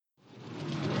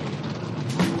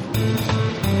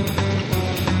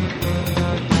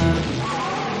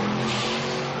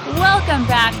Welcome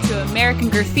back to American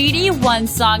Graffiti, one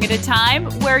song at a time,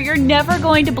 where you're never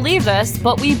going to believe this,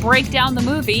 but we break down the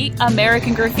movie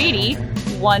American Graffiti,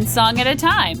 one song at a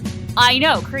time. I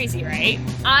know, crazy, right?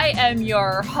 I am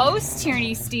your host,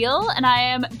 Tierney Steele, and I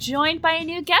am joined by a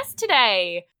new guest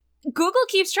today. Google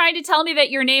keeps trying to tell me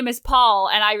that your name is Paul,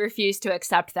 and I refuse to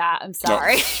accept that. I'm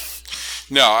sorry.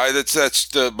 No,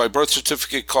 that's my birth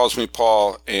certificate calls me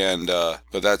Paul, and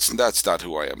but that's not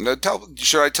who I am. Now,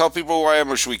 should I tell people who I am,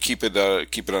 or should we keep it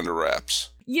under wraps?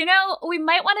 You know, we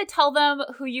might want to tell them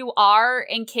who you are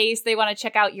in case they want to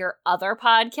check out your other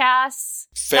podcasts.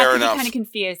 Fair enough. Kind of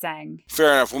confusing.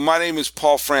 Fair enough. Well, my name is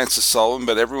Paul Francis Sullivan,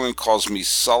 but everyone calls me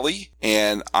Sully,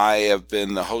 and I have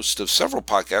been the host of several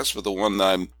podcasts, but the one that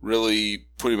I'm really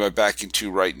putting my back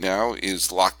into right now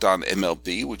is Locked On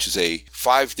MLB, which is a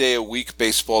 5-day-a-week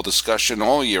baseball discussion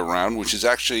all year round, which is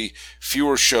actually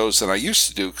fewer shows than I used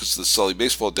to do because the Sully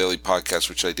Baseball Daily podcast,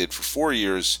 which I did for 4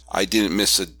 years, I didn't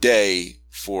miss a day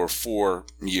for 4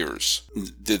 years.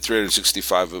 Did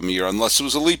 365 of them a year. Unless it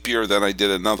was a leap year, then I did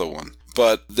another one.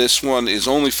 But this one is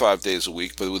only 5 days a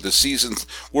week. But with the season,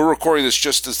 we're recording this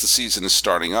just as the season is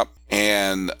starting up.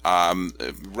 And I'm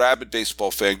a rabid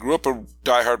baseball fan. Grew up a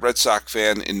diehard Red Sox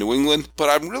fan in New England. But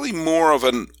I'm really more of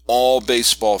an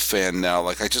all-baseball fan now.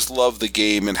 Like, I just love the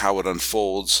game and how it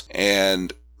unfolds.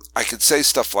 And I could say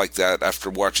stuff like that after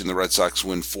watching the Red Sox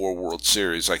win 4 World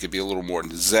Series. I could be a little more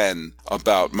zen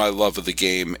about my love of the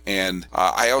game. And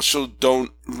I also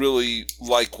don't really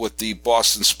like what the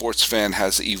Boston sports fan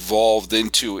has evolved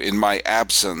into in my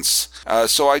absence.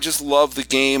 So I just love the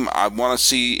game. I want to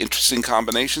see interesting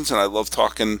combinations, and I love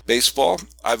talking baseball.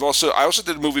 I also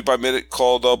did a movie by Minute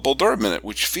called Bull Durham Minute,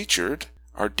 which featured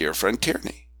our dear friend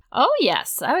Tierney. Oh,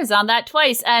 yes. I was on that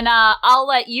twice. And I'll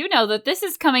let you know that this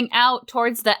is coming out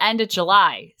towards the end of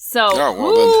July. So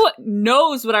who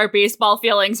knows what our baseball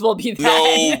feelings will be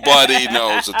then? Nobody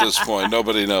knows at this point.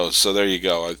 Nobody knows. So there you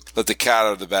go. I let the cat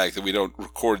out of the bag that we don't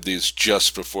record these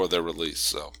just before they're released.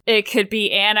 So it could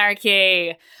be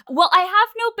anarchy. Well, I have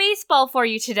no baseball for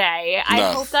you today.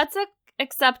 I hope that's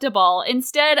acceptable.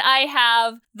 Instead, I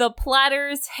have the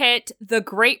Platters hit The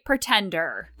Great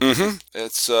Pretender. Mm-hmm.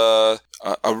 It's a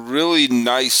really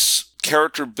nice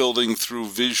character building through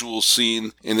visual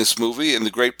scene in this movie. And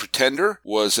The Great Pretender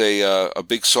was a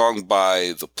big song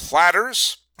by the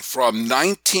Platters from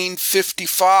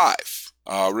 1955,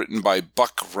 written by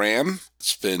Buck Ram.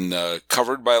 It's been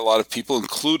covered by a lot of people,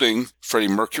 including Freddie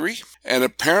Mercury. And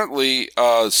apparently,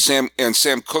 Sam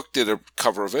Cooke did a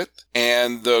cover of it.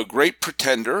 And The Great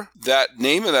Pretender, that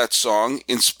name of that song,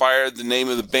 inspired the name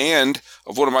of the band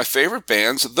of one of my favorite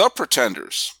bands, The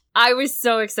Pretenders. I was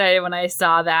so excited when I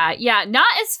saw that. Yeah, not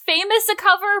as famous a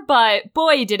cover, but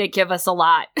boy, did it give us a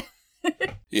lot.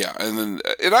 Yeah, and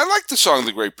I like the song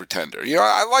The Great Pretender. You know,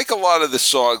 I like a lot of the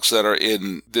songs that are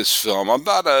in this film. I'm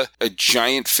not a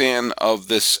giant fan of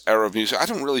this era of music. I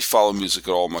don't really follow music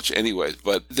at all much anyway,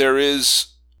 but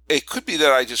it could be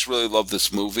that I just really love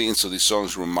this movie, and so these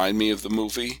songs remind me of the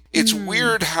movie. It's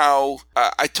weird how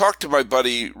I talked to my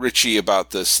buddy Richie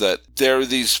about this, that there are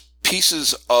these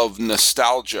pieces of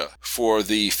nostalgia for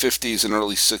the 50s and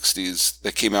early 60s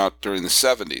that came out during the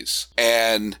 70s.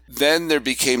 And then there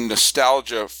became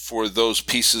nostalgia for those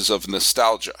pieces of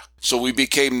nostalgia. So we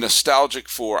became nostalgic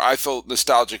I felt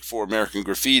nostalgic for American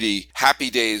Graffiti.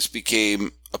 Happy Days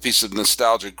became a piece of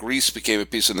nostalgia. Grease became a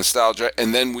piece of nostalgia.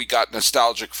 And then we got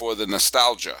nostalgic for the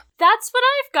nostalgia. That's what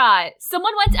I've got.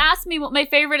 Someone once asked me what my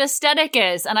favorite aesthetic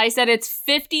is, and I said it's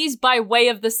 50s by way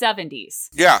of the 70s.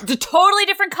 Yeah. It's a totally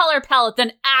different color palette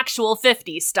than actual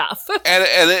 50s stuff. and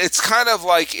it's kind of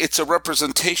like it's a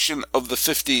representation of the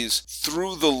 50s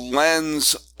through the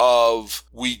lens of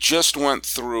we just went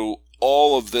through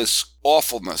all of this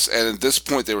awfulness. And at this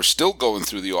point, they were still going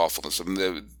through the awfulness. I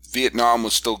mean, Vietnam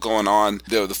was still going on.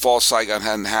 The fall of Saigon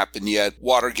hadn't happened yet.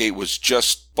 Watergate was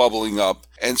just bubbling up.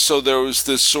 And so there was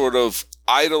this sort of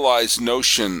idolized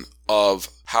notion of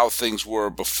how things were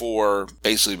before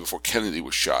Kennedy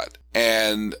was shot.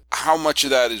 And how much of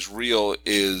that is real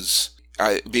is,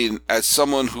 I mean, as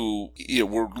someone who,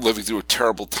 we're living through a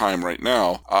terrible time right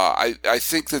now, I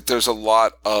think that there's a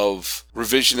lot of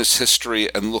revisionist history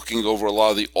and looking over a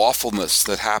lot of the awfulness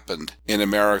that happened in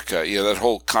America. That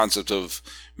whole concept of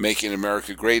making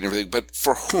America great and everything. But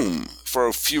for whom? For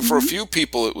a few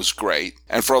people, it was great.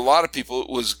 And for a lot of people, it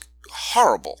was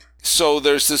horrible. So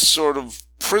there's this sort of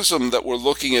prism that we're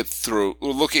looking at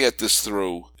this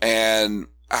through. And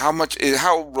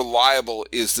how reliable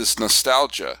is this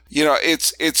nostalgia? You know,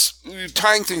 it's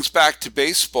tying things back to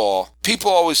baseball.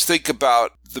 People always think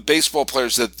about the baseball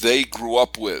players that they grew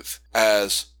up with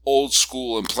as old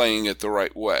school and playing it the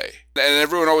right way. And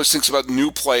everyone always thinks about new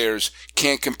players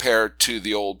can't compare to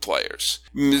the old players.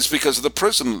 It's because of the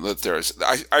prism that there is.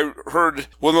 I heard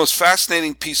one of the most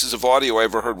fascinating pieces of audio I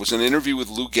ever heard was an interview with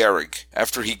Lou Gehrig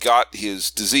after he got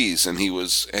his disease and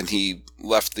he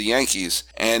left the Yankees,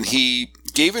 and he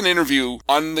gave an interview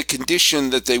on the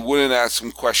condition that they wouldn't ask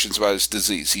him questions about his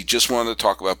disease. He just wanted to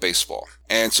talk about baseball.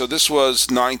 And so this was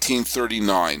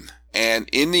 1939. And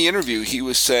in the interview, he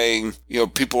was saying, you know,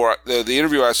 the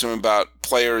interview asked him about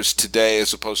players today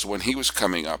as opposed to when he was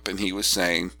coming up. And he was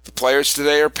saying, the players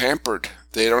today are pampered.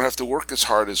 They don't have to work as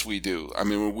hard as we do. I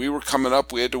mean, when we were coming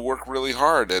up, we had to work really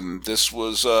hard. And this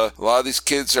was, a lot of these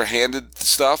kids are handed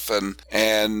stuff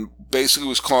and basically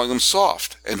was calling them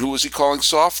soft. And who was he calling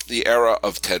soft? The era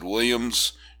of Ted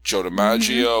Williams, Joe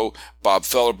DiMaggio, Bob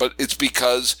Feller. But it's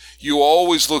because you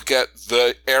always look at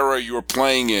the era you're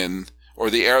playing in, or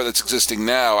the era that's existing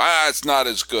now, it's not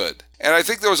as good. And I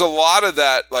think there was a lot of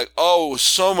that, like, it was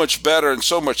so much better and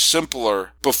so much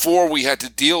simpler before we had to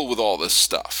deal with all this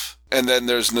stuff. And then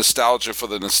there's nostalgia for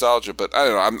the nostalgia. But I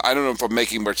don't know. I don't know if I'm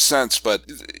making much sense. But,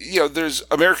 you know, there's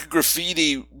American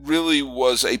Graffiti really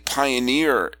was a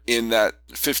pioneer in that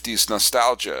 50s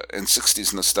nostalgia and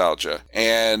 60s nostalgia.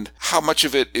 And how much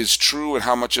of it is true and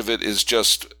how much of it is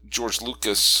just George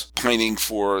Lucas pining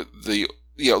for the,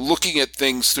 you know, looking at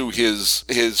things through his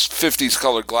 50s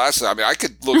colored glasses. I mean, I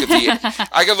could look at the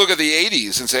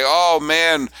 80s and say, oh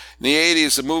man, in the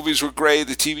 80s the movies were great,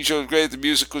 the TV show was great, the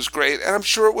music was great, and I'm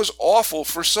sure it was awful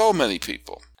for so many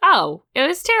people. Oh, it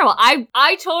was terrible.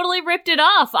 I totally ripped it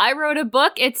off. I wrote a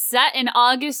book. It's set in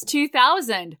August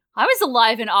 2000. I was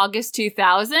alive in August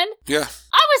 2000. Yeah.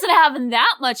 I wasn't having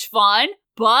that much fun,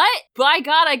 but by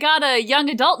God, I got a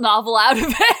young adult novel out of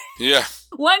it. Yeah.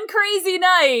 One crazy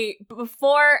night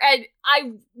before, and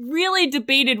I really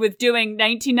debated with doing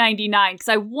 1999 because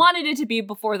I wanted it to be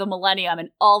before the millennium and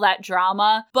all that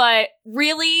drama. But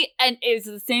really, and it's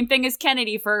the same thing as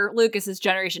Kennedy for Lucas's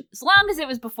generation. As long as it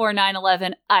was before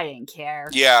 9/11, I didn't care.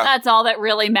 Yeah. That's all that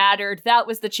really mattered. That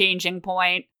was the changing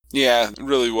point. Yeah, it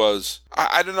really was.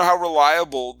 I don't know how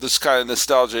reliable this kind of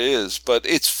nostalgia is, but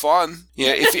it's fun.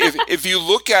 Yeah, if you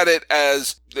look at it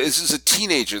as this is a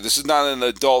teenager, this is not an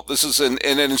adult. This is and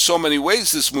in so many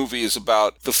ways, this movie is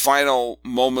about the final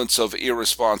moments of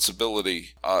irresponsibility.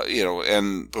 You know,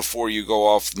 and before you go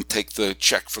off and take the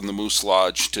check from the Moose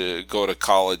Lodge to go to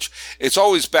college, it's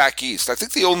always back east. I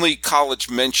think the only college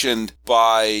mentioned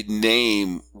by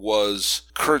name was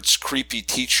Kurt's creepy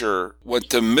teacher went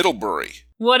to Middlebury.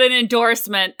 What an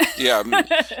endorsement. Yeah.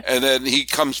 And then he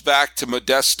comes back to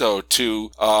Modesto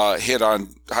to hit on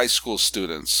high school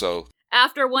students. So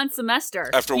after one semester.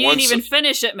 He didn't even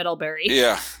finish at Middlebury.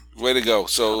 Yeah. Way to go.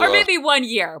 So or maybe 1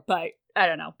 year, but I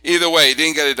don't know. Either way, he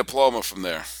didn't get a diploma from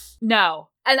there. No.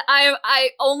 And I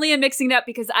only am mixing it up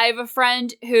because I have a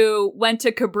friend who went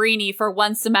to Cabrini for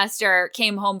one semester,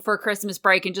 came home for Christmas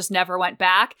break, and just never went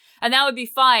back. And that would be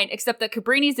fine, except that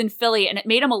Cabrini's in Philly, and it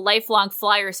made him a lifelong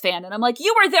Flyers fan. And I'm like,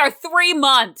 you were there 3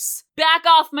 months! Back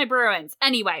off my Bruins.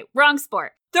 Anyway, wrong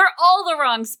sport. They're all the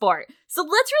wrong sport. So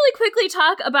let's really quickly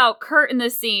talk about Kurt in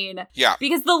this scene. Yeah.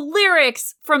 Because the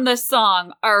lyrics from this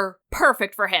song are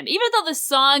perfect for him. Even though the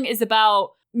song is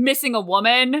about missing a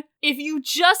woman, if you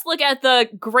just look at the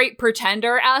great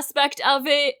pretender aspect of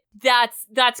it,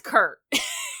 that's Kurt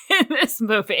in this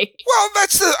movie. Well,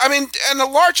 and a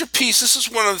larger piece, this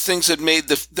is one of the things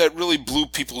that really blew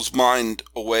people's mind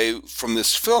away from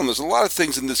this film. There's a lot of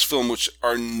things in this film which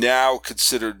are now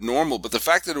considered normal, but the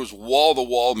fact that it was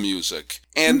wall-to-wall music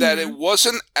and that it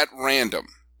wasn't at random.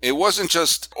 It wasn't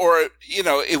just, or, you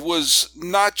know, it was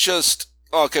not just,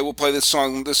 okay, we'll play this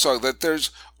song, that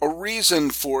there's a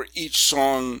reason for each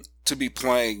song to be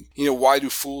playing. You know, why do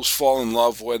fools fall in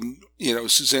love when, you know,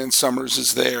 Suzanne Summers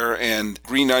is there and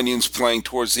Green Onion's playing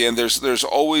towards the end? There's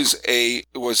always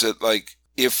was it like,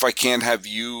 If I Can't Have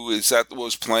You? Is that what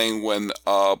was playing when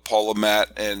Paula Matt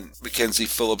and Mackenzie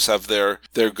Phillips have their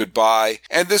goodbye?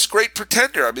 And this great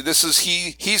pretender, I mean, this is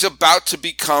he's about to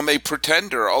become a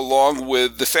pretender along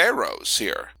with the Pharaohs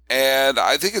here. And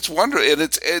I think it's wonderful. And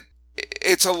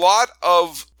it's a lot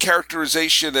of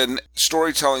characterization and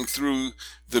storytelling through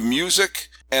the music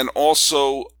and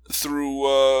also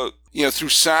through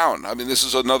sound. I mean, this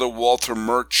is another Walter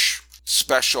Murch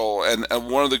special. And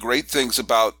one of the great things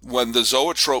about when the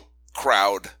Zoetrope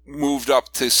crowd moved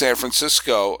up to San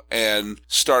Francisco and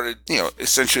started, you know,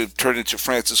 essentially turned into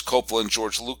Francis Coppola and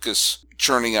George Lucas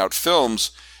churning out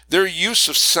films, their use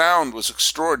of sound was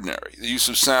extraordinary. The use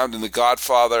of sound in The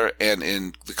Godfather and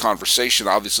in The Conversation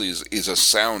obviously is a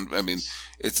sound. I mean,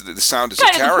 the sound is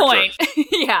kind a character. Kind of the point.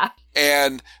 Yeah.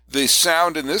 And the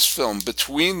sound in this film,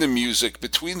 between the music,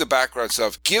 between the background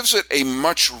stuff, gives it a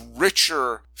much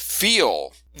richer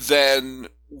feel than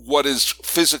what is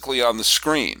physically on the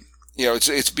screen. You know,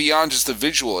 it's beyond just the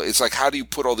visual. It's like, how do you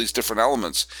put all these different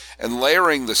elements? And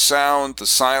layering the sound, the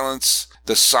silence,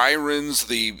 the sirens,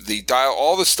 the dial,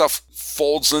 all this stuff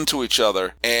folds into each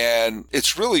other. And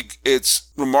it's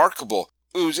remarkable.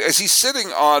 As he's sitting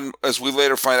on, as we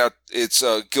later find out, it's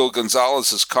Gil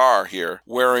Gonzalez's car here,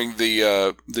 wearing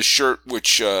the shirt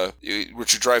which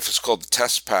Richard Dreyfuss called the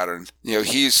test pattern. You know,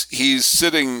 he's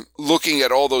sitting looking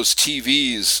at all those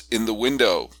TVs in the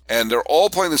window, and they're all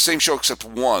playing the same show except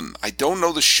one. I don't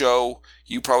know the show.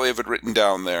 You probably have it written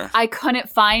down there. I couldn't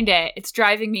find it. It's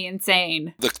driving me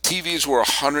insane. The TVs were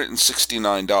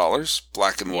 $169,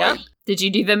 black and white. Yep. Did you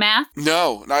do the math?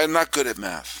 No, I'm not good at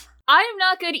math. I am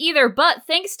not good either, but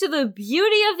thanks to the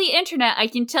beauty of the internet, I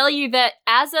can tell you that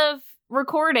as of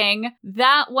recording,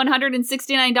 that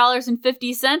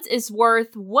 $169.50 is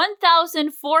worth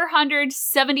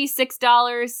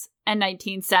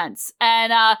 $1,476.19.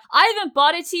 And I haven't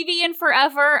bought a TV in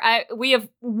forever. We have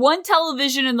one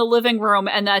television in the living room,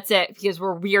 and that's it, because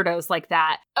we're weirdos like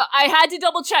that. I had to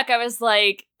double check. I was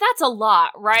like, that's a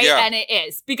lot, right? Yeah. And it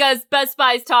is, because Best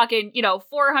Buy's talking, $400,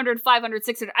 $500,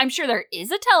 $600. I'm sure there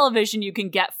is a television you can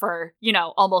get for,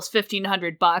 almost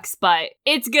 $1,500, but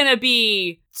it's gonna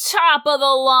be top of the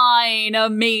line,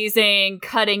 amazing,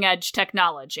 cutting edge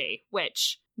technology,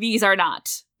 which these are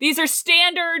not. These are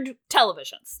standard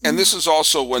televisions. And this is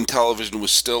also when television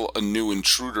was still a new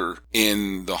intruder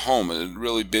in the home. It had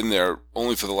really been there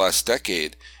only for the last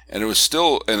decade. And it was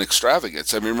still an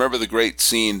extravagance. I mean, remember the great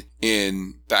scene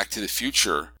in Back to the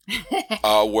Future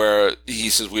where he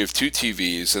says, we have two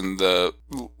TVs. And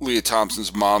Leah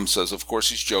Thompson's mom says, of course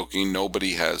he's joking.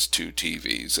 Nobody has two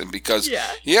TVs. And because,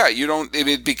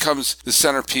 it becomes the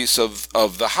centerpiece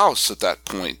of the house at that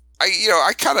point.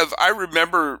 I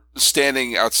remember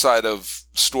standing outside of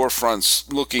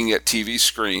storefronts looking at TV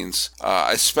screens.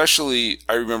 Especially,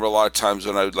 I remember a lot of times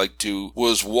when I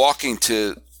was walking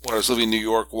to, when I was living in New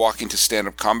York, walking to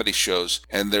stand-up comedy shows,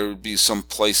 and there would be some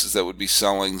places that would be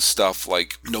selling stuff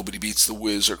like Nobody Beats the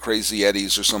Wiz or Crazy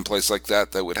Eddie's or someplace like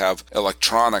that would have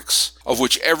electronics, of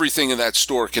which everything in that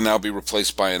store can now be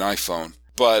replaced by an iPhone.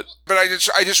 But I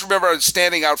just remember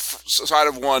standing outside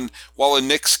of one while a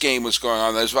Knicks game was going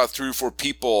on. There was about 3 or 4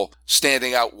 people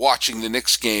standing out watching the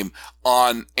Knicks game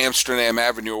on Amsterdam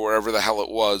Avenue or wherever the hell it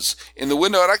was in the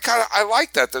window. And I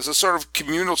like that. There's a sort of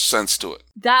communal sense to it.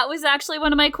 That was actually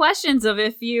one of my questions of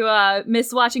if you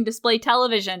miss watching display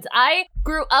televisions. I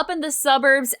grew up in the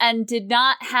suburbs and did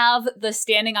not have the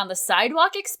standing on the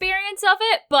sidewalk experience of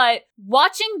it, but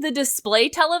watching the display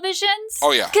televisions.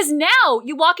 Oh, yeah. Because now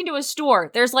you walk into a store,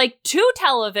 there's 2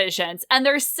 televisions and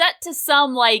they're set to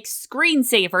some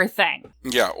screensaver thing.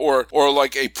 Yeah, or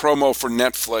like a promo for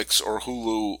Netflix or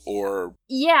Hulu or...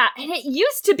 Yeah, and it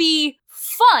used to be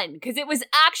fun because it was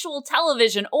actual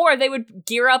television, or they would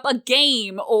gear up a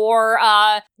game or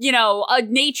a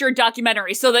nature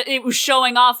documentary so that it was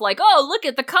showing off oh, look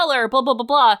at the color, blah blah blah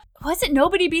blah. Was it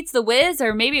Nobody Beats the Wiz,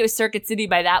 or maybe it was Circuit City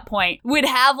by that point, would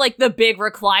have the big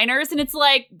recliners, and it's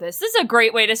this is a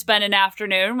great way to spend an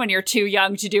afternoon when you're too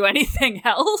young to do anything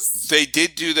else. They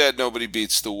did do that Nobody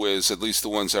Beats the Wiz, at least the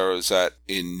ones I was at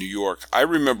in New York. I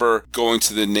remember going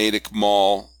to the Natick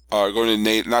Mall, going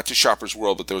to not to Shoppers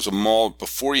World, but there was a mall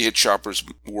before you hit Shoppers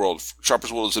World.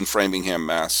 Shoppers World is in Framingham,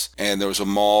 Mass. And there was a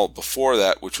mall before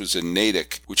that, which was in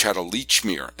Natick, which had a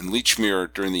Lechmere. And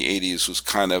Lechmere during the 80s was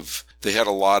they had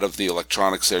a lot of the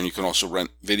electronics there, and you can also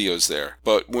rent videos there.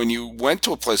 But when you went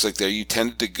to a place like that, you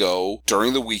tended to go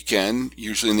during the weekend,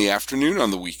 usually in the afternoon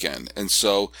on the weekend. And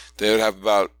so they would have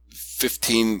about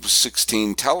 15,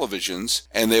 16 televisions,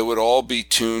 and they would all be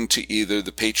tuned to either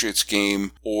the Patriots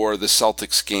game or the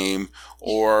Celtics game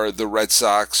or the Red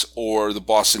Sox or the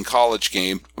Boston College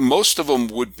game. Most of them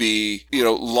would be,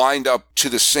 lined up to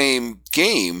the same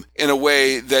game in a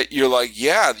way that you're like,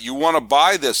 yeah, you want to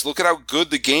buy this. Look at how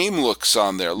good the game looks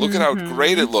on there. Look at how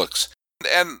great it looks.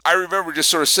 And I remember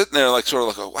just sort of sitting there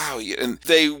oh, wow. And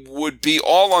they would be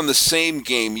all on the same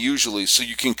game usually, so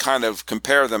you can kind of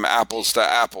compare them apples to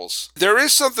apples. There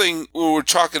is something when we're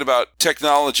talking about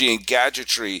technology and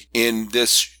gadgetry in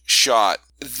this shot.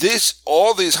 There's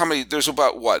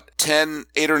about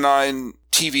 8 or 9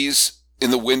 TVs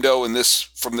in the window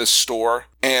from this store.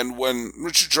 And when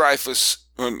Richard Dreyfuss,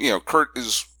 when Kurt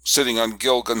is sitting on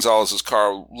Gil Gonzalez's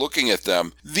car looking at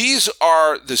them. These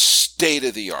are the state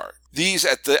of the art. These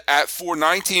for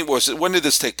 19, when did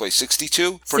this take place?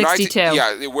 62? For 62.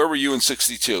 Yeah, where were you in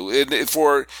 62?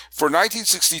 For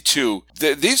 1962,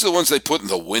 these are the ones they put in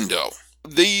the window.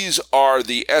 These are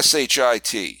the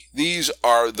SHIT. These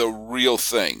are the real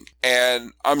thing.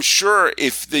 And I'm sure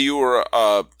if you were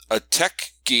a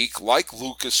tech geek like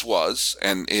Lucas was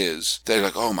and is, they're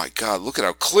like, oh my God, look at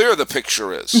how clear the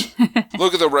picture is.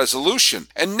 Look at the resolution.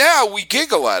 And now we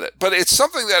giggle at it. But it's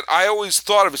something that I always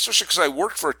thought of, especially because I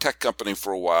worked for a tech company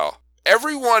for a while.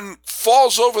 Everyone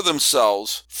falls over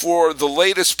themselves for the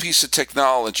latest piece of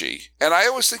technology. And I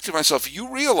always think to myself,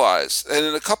 you realize that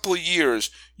in a couple of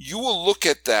years, you will look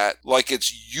at that like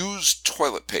it's used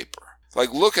toilet paper.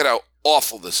 Like, look at how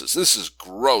awful this is. This is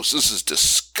gross. This is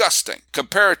disgusting.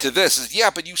 Compare it to this. Yeah,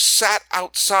 but you sat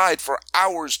outside for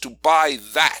hours to buy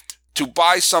that. To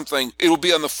buy something, it will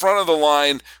be on the front of the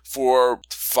line for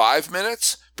 5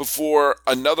 minutes before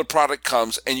another product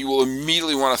comes, and you will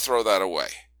immediately want to throw that away.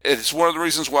 It's one of the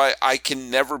reasons why I can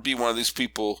never be one of these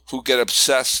people who get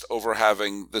obsessed over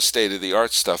having the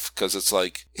state-of-the-art stuff, because it's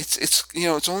like, it's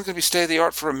only going to be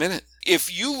state-of-the-art for a minute.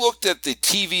 If you looked at the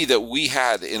TV that we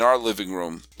had in our living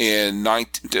room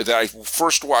that I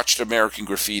first watched American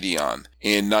Graffiti on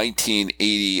in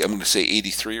 1980, I'm going to say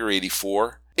 83 or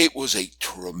 84, it was a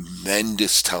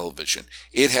tremendous television.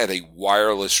 It had a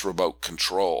wireless remote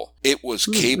control. It was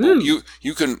cable. Mm-hmm.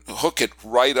 You can hook it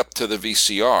right up to the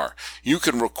VCR. You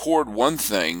can record one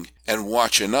thing and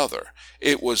watch another.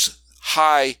 It was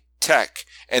high tech.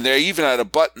 And they even had a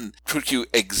button to took you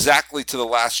exactly to the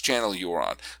last channel you were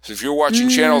on. So if you're watching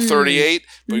channel 38,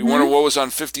 but you wonder what was on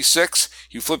 56,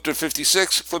 you flip to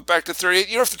 56, flip back to 38.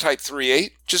 You don't have to type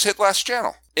 38. Just hit last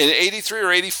channel. In 83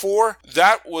 or 84,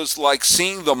 that was like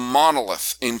seeing the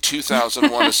monolith in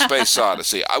 2001: A Space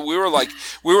Odyssey. We were like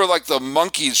the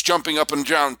monkeys jumping up and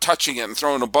down, touching it and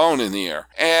throwing a bone in the air.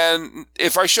 And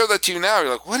if I show that to you now,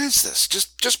 you're like, what is this?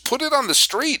 Just put it on the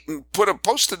street and put a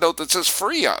Post-it note that says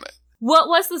free on it. What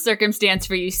was the circumstance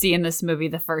for you seeing this movie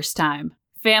the first time?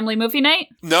 Family movie night?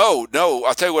 No.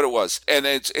 I'll tell you what it was. And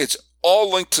it's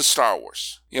all linked to Star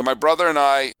Wars. My brother and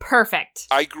I... Perfect.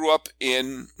 I grew up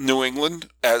in New England,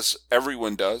 as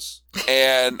everyone does.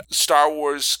 And Star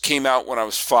Wars came out when I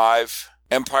was 5.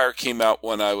 Empire came out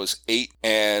when I was 8.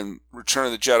 And Return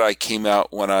of the Jedi came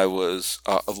out when I was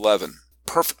 11.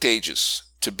 Perfect ages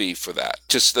to be for that.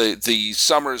 Just the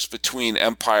summers between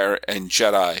Empire and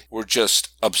Jedi were just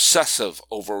obsessive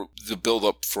over the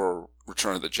build-up for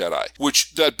Return of the Jedi,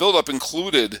 which that build-up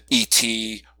included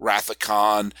E.T., Wrath of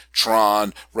Khan,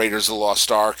 Tron, Raiders of the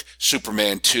Lost Ark,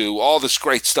 Superman 2, all this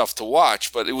great stuff to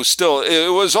watch, but it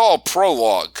was all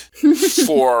prologue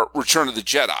for Return of the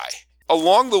Jedi.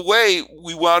 Along the way,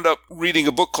 we wound up reading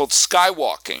a book called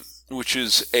Skywalking, which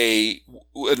is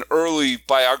an early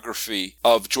biography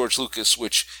of George Lucas,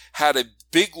 which had a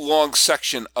big, long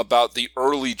section about the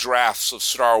early drafts of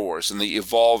Star Wars and the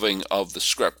evolving of the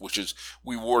script, which is,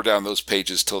 we wore down those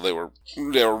pages till they were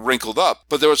wrinkled up.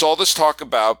 But there was all this talk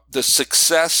about the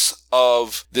success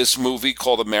of this movie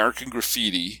called American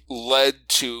Graffiti led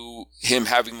to him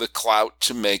having the clout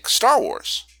to make Star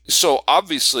Wars. So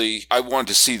obviously, I wanted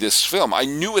to see this film. I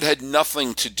knew it had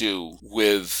nothing to do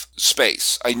with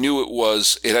space. I knew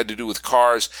it had to do with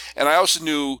cars. And I also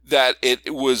knew that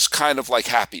it was kind of like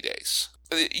Happy Days.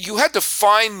 You had to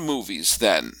find movies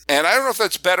then. And I don't know if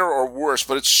that's better or worse,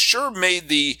 but it sure made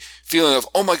the feeling of,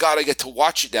 oh my God, I get to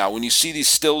watch it now. When you see these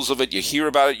stills of it, you hear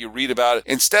about it, you read about it.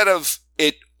 Instead of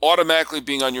it automatically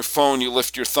being on your phone, you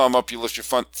lift your thumb up, you lift your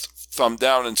thumb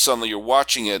down, and suddenly you're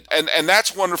watching it. And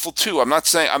that's wonderful too. I'm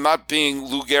not being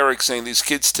Lou Gehrig saying these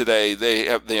kids today, they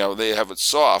have it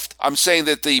soft. I'm saying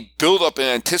that the build up and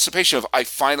anticipation of, I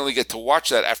finally get to watch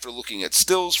that after looking at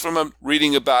stills from him,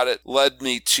 reading about it, led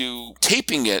me to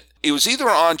taping it. It was either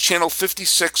on channel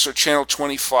 56 or channel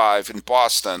 25 in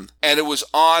Boston, and it was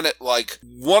on at like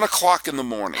 1 o'clock in the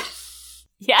morning.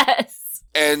 Yes.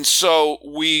 And so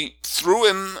we threw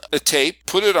in a tape,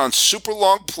 put it on super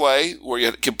long play, where you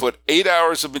can put 8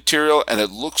 hours of material and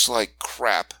it looks like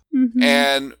crap. Mm-hmm.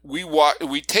 And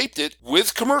we taped it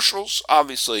with commercials,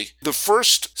 obviously. The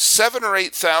first 7,000 or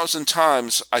 8,000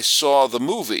 times I saw the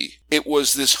movie, it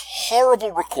was this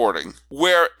horrible recording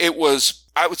where it was,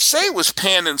 I would say it was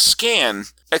pan and scan,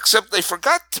 except they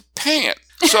forgot to pan.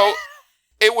 So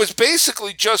it was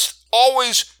basically just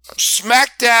always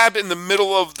smack dab in the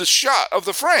middle of the shot of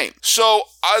the frame. So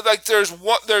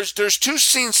there's two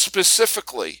scenes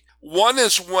specifically. One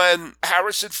is when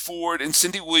Harrison Ford and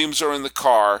Cindy Williams are in the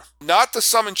car, not the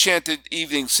Some Enchanted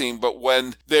Evening scene, but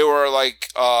when they were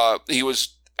he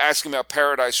was asking about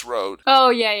Paradise Road. Oh,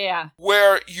 yeah.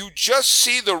 Where you just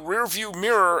see the rearview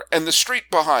mirror and the street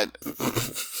behind it.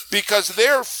 Because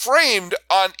they're framed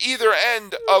on either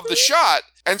end of the shot,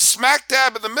 and smack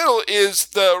dab in the middle is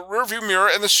the rearview mirror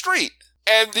and the street.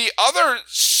 And the other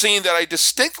scene that I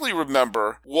distinctly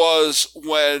remember was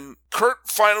when Kurt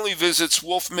finally visits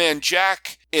Wolfman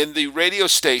Jack in the radio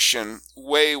station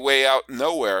way, way out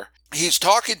nowhere. He's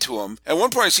talking to him. At one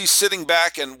point, he's sitting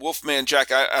back, and Wolfman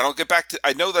Jack, I don't get back to,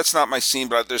 I know that's not my scene,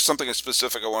 but there's something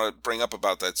specific I want to bring up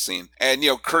about that scene. And,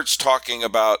 Kurt's talking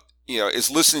about,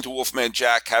 is listening to Wolfman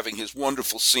Jack having his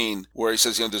wonderful scene where he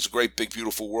says, there's a great, big,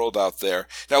 beautiful world out there.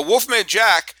 Now, Wolfman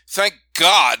Jack, thank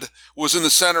God, was in the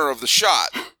center of the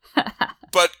shot.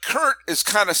 But Kurt is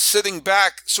kind of sitting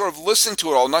back, sort of listening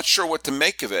to it all, not sure what to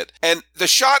make of it. And the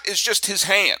shot is just his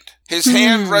hand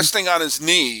hand resting on his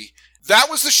knee. That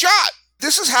was the shot.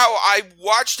 This is how I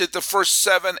watched it the first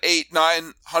 7, 8,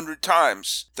 900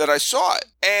 times that I saw it.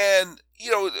 And,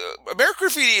 American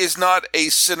Graffiti is not a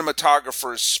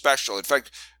cinematographer's special. In fact,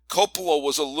 Coppola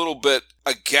was a little bit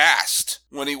aghast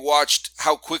when he watched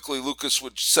how quickly Lucas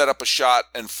would set up a shot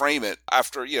and frame it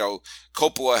after,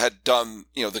 Coppola had done,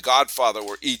 The Godfather,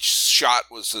 where each shot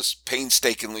was this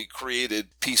painstakingly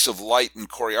created piece of light and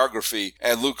choreography.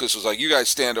 And Lucas was like, you guys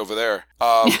stand over there.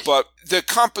 But the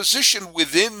composition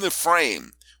within the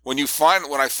frame, when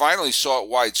I finally saw it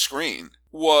widescreen,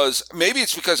 was, maybe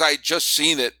it's because I had just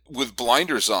seen it with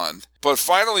blinders on, but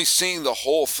finally seeing the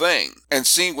whole thing and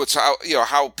seeing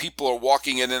how people are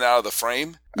walking in and out of the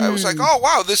frame, I was like, oh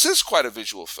wow, this is quite a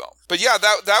visual film. But yeah,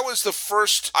 that was the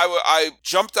first, I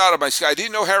jumped out of my skin. I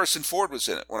didn't know Harrison Ford was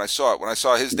in it when I saw it. When I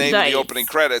saw his name in the opening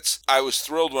credits, I was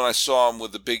thrilled when I saw him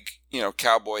with the big,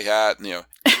 cowboy hat,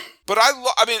 But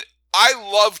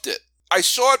I loved it. I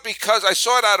saw it because I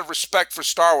saw it out of respect for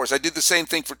Star Wars. I did the same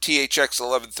thing for THX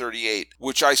 1138,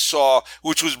 which I saw,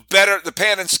 which was better. The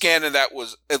pan and scan in that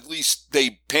was, at least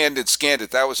they panned and scanned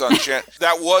it. That was on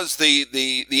that was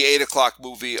the 8 o'clock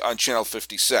movie on Channel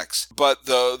 56. But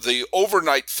the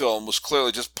overnight film was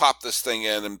clearly just pop this thing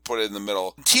in and put it in the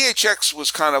middle. THX was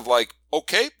kind of like,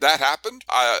 okay, that happened.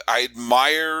 I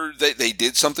admire that they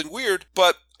did something weird,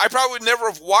 but I probably would never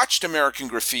have watched American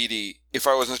Graffiti if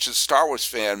I wasn't just a Star Wars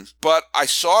fan, but I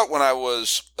saw it when I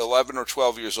was 11 or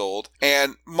 12 years old.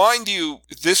 And mind you,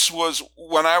 this was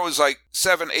when I was like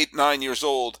 7, 8, 9 years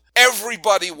old.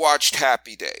 Everybody watched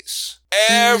Happy Days.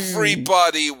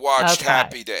 Everybody watched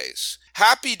Happy Days.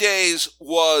 Happy Days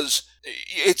was,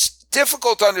 it's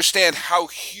difficult to understand how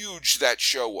huge that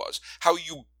show was, how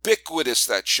ubiquitous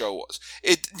that show was.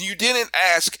 You didn't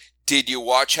ask, did you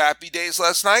watch Happy Days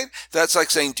last night? That's like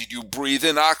saying, did you breathe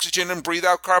in oxygen and breathe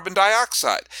out carbon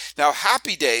dioxide? Now,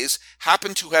 Happy Days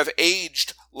happened to have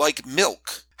aged like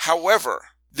milk. However,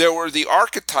 there were the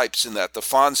archetypes in that, the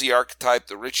Fonzie archetype,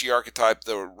 the Richie archetype,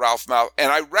 the Ralph Malph, and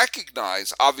I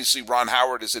recognize, obviously, Ron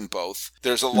Howard is in both.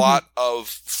 There's a lot of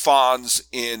Fonz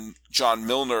in John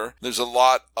Milner. There's a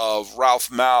lot of Ralph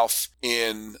Malph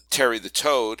in Terry the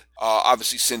Toad.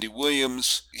 Obviously, Cindy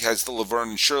Williams has the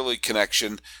Laverne and Shirley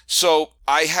connection. So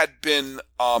I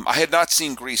had not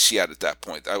seen Grease yet at that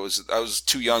point. I was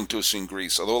too young to have seen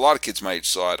Grease, although a lot of kids my age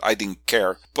saw it. I didn't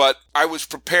care. But I was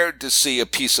prepared to see a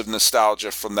piece of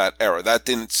nostalgia from that era. That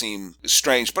didn't seem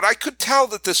strange. But I could tell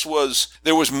that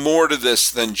there was more to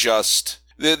this than just...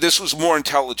 This was more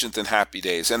intelligent than Happy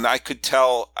Days, and I could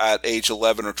tell at age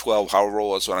 11 or 12 how it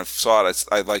was when I saw it.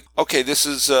 I like, okay, this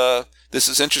is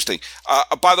interesting.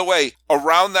 By the way,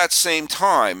 around that same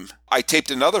time, I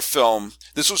taped another film.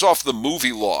 This was off the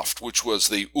Movie Loft, which was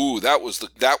that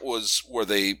was where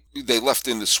they left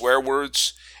in the swear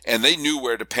words, and they knew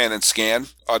where to pan and scan.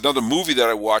 Another movie that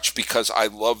I watched because I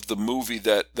loved the movie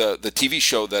that the TV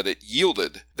show that it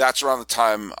yielded. That's around the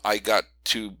time I got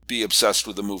to be obsessed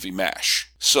with the movie MASH.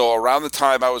 So around the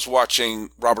time I was watching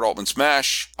Robert Altman's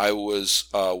MASH, I was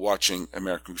watching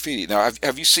American Graffiti. Now,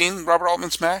 have you seen Robert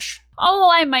Altman's MASH?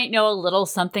 Oh, I might know a little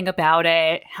something about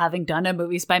it, having done a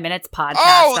Movies by Minutes podcast.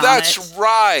 Oh, that's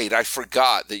right. I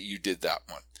forgot that you did that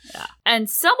one. Yeah. And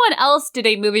someone else did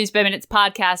a Movies by Minutes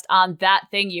podcast on That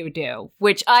Thing You Do,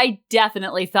 which I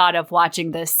definitely thought of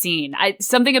watching this scene.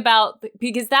 Something about,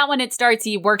 because that one, it starts,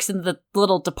 he works in the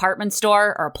little department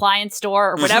store or appliance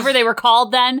store or whatever they were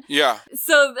called then. Yeah.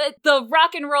 So the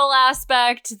rock and roll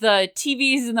aspect, the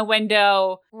TVs in the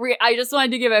window, I just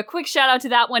wanted to give a quick shout out to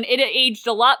that one. It aged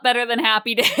a lot better than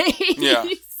Happy Days. Yeah.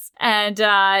 And,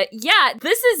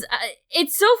 this is,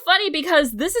 it's so funny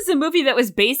because this is a movie that was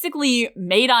basically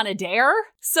made on a dare.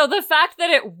 So the fact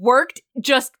that it worked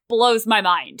just blows my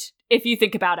mind, if you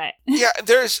think about it. Yeah,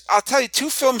 I'll tell you, 2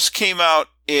 films came out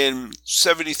in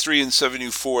 73 and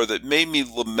 74 that made me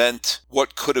lament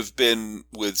what could have been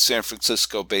with San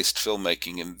Francisco-based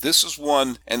filmmaking. And this is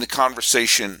one, and The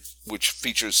Conversation, which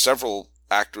features several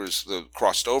actors that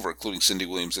crossed over, including Cindy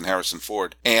Williams and Harrison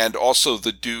Ford. And also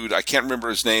the dude, I can't remember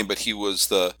his name, but he was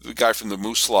the guy from the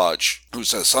Moose Lodge who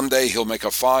says, someday he'll make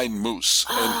a fine moose.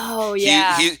 Oh,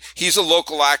 yeah. He's a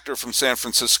local actor from San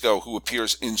Francisco who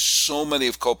appears in so many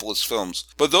of Coppola's films.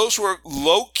 But those were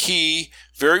low-key,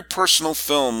 very personal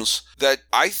films that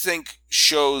I think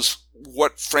shows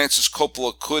what Francis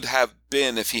Coppola could have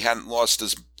been if he hadn't lost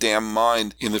his damn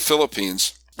mind in the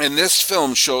Philippines. And this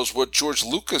film shows what George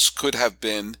Lucas could have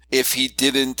been if he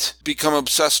didn't become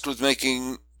obsessed with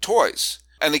making toys.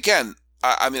 And again,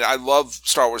 I mean, I love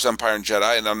Star Wars Empire and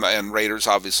Jedi and Raiders,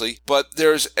 obviously, but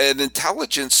there's an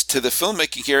intelligence to the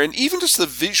filmmaking here, and even just the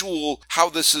visual, how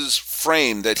this is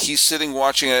framed, that he's sitting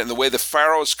watching it, and the way the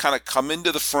pharaohs kind of come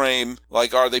into the frame,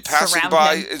 like, are they passing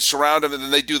by and surround him, and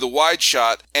then they do the wide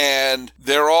shot, and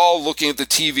they're all looking at the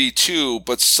TV too,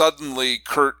 but suddenly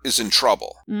Kurt is in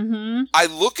trouble. Mm-hmm. I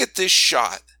look at this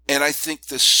shot, and I think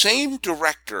the same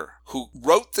director who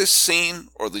wrote this scene,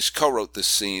 or at least co-wrote this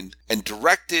scene, and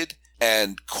directed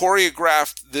and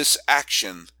choreographed this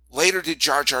action, later did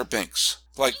Jar Jar Binks.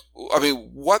 Like, I mean,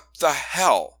 what the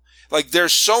hell? Like,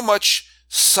 there's so much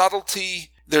subtlety,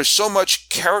 there's so much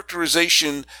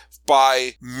characterization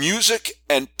by music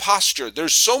and posture.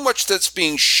 There's so much that's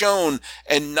being shown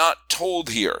and not told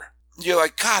here. You're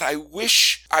like, God, I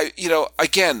wish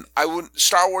again,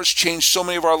 Star Wars changed so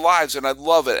many of our lives, and I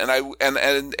love it,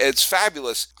 and it's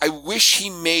fabulous. I wish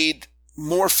he made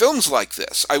more films like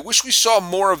this. I wish we saw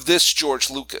more of this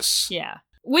George Lucas. Yeah.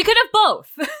 We could have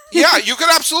both. Yeah, you could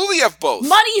absolutely have both.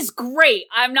 Money's great.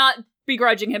 I'm not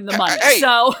begrudging him the money. Hey,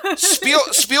 so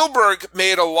Spielberg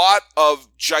made a lot of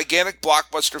gigantic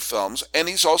blockbuster films, and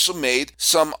he's also made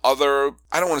some other,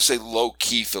 I don't want to say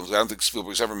low-key films. I don't think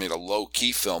Spielberg's ever made a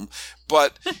low-key film,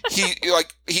 but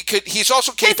he's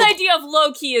also capable. His idea of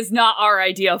low-key is not our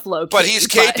idea of low-key. But he's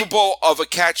capable of a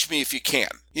Catch Me If You Can.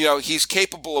 He's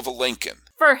capable of a Lincoln.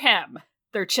 For him,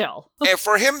 they're chill. And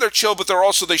for him, they're chill, but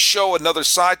they show another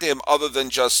side to him other than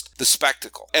just the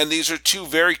spectacle. And these are two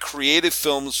very creative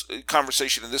films,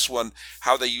 Conversation and this one,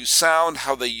 how they use sound,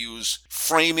 how they use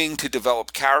framing to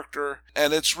develop character.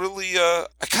 And it's really,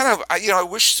 I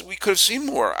wish we could have seen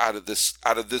more out of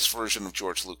this version of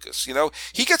George Lucas.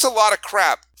 He gets a lot of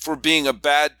crap for being a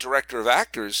bad director of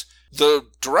actors. The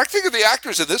directing of the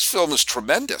actors in this film is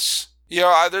tremendous. There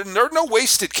are no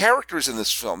wasted characters in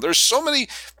this film. There's so many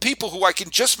people who I can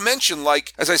just mention,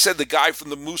 like, as I said, the guy from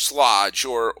the Moose Lodge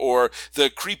or the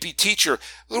creepy teacher.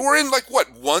 We're in,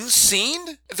 one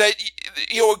scene? That,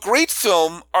 a great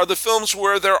film are the films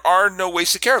where there are no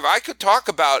wasted characters. I could talk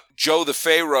about Joe the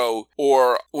Pharaoh,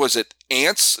 or was it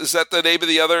Ants? Is that the name of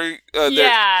the other?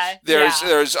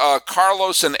 There's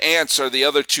Carlos and Ants are the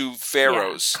other two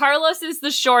pharaohs. Yeah. Carlos is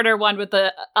the shorter one with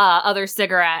the other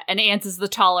cigarette, and Ants is the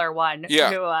taller one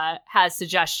who has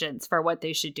suggestions for what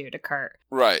they should do to Kurt.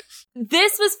 Right.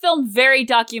 This was filmed very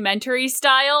documentary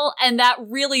style, and that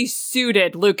really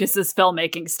suited Lucas's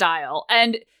filmmaking style.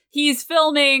 And he's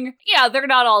filming, they're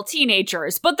not all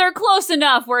teenagers, but they're close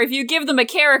enough where if you give them a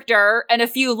character and a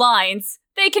few lines,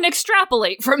 they can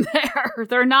extrapolate from there.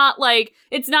 They're not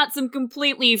it's not some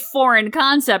completely foreign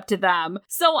concept to them.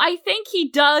 So I think he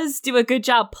does do a good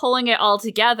job pulling it all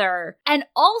together. And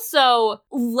also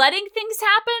letting things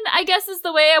happen, I guess is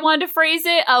the way I wanted to phrase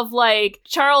it, of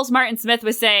Charles Martin Smith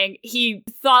was saying he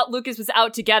thought Lucas was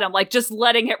out to get him, just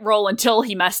letting it roll until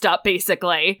he messed up,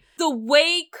 basically. The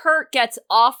way Kurt gets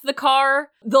off the car,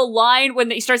 the line when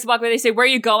he starts to walk away, they say, "Where are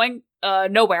you going?"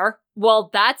 Nowhere. Well,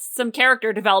 that's some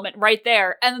character development right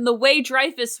there. And then the way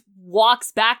Dreyfuss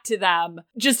walks back to them,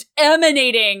 just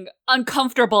emanating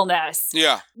uncomfortableness.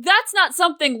 Yeah. That's not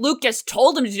something Lucas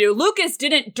told him to do. Lucas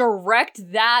didn't direct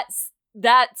that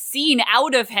scene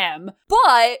out of him,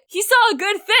 but he saw a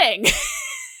good thing.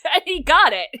 And he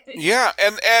got it. Yeah,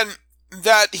 and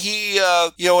that he,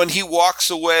 and he walks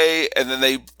away, and then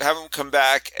they have him come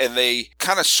back, and they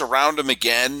kind of surround him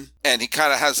again, and he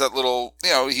kind of has that little,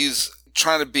 he's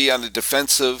trying to be on the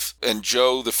defensive, and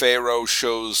Joe the Pharaoh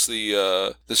shows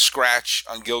the scratch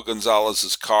on Gil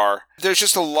Gonzalez's car. There's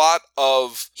just a lot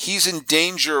of, he's in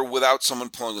danger without someone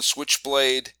pulling a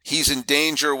switchblade. He's in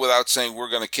danger without saying, "We're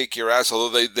going to kick your ass,"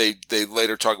 although they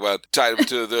later talk about tied him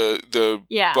to the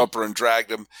bumper and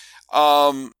dragged him.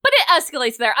 But it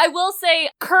escalates there. I will say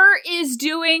Kurt is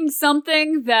doing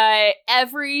something that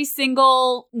every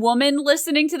single woman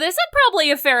listening to this, and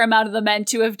probably a fair amount of the men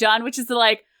too, have done, which is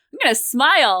I'm going to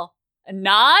smile,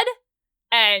 nod,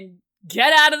 and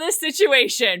get out of this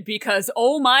situation because,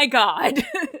 oh my God.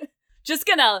 just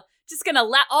gonna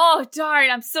oh, darn,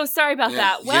 I'm so sorry about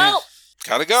that. Well,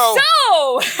 gotta go.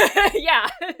 So, yeah.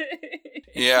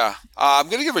 Yeah. I'm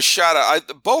going to give a shout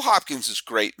out. Bo Hopkins is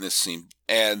great in this scene.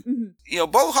 And,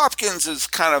 Bo Hopkins is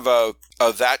kind of a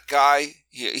that guy.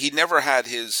 He never had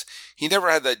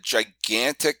that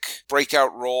gigantic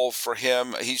breakout role for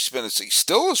him. He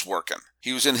still is working.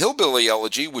 He was in Hillbilly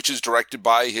Elegy, which is directed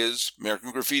by his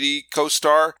American Graffiti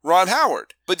co-star, Ron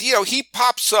Howard. But, he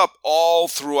pops up all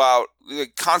throughout,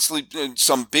 constantly in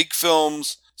some big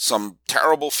films, some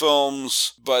terrible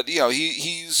films, but,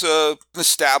 he's an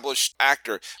established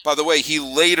actor. By the way, he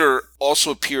later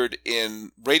also appeared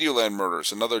in Radioland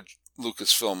Murders, another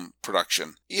Lucasfilm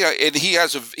production. Yeah, and he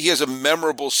has a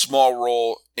memorable small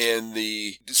role in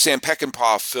the Sam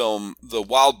Peckinpah film, The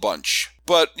Wild Bunch.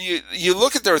 But you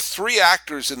look at there are three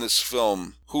actors in this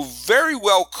film who very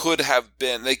well could have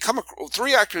been,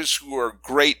 three actors who are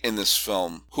great in this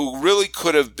film, who really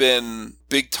could have been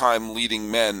big-time leading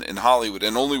men in Hollywood,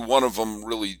 and only one of them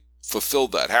really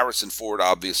fulfilled that. Harrison Ford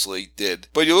obviously did.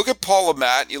 But you look at Paul Le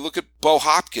Mat, you look at Bo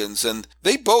Hopkins, and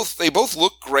they both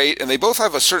look great, and they both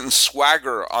have a certain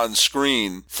swagger on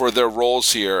screen for their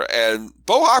roles here. And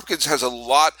Bo Hopkins has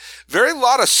a very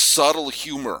lot of subtle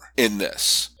humor in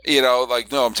this. No,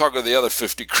 I'm talking to the other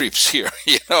 50 creeps here,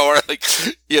 the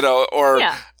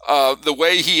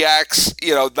way he acts,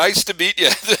 nice to meet you,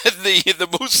 the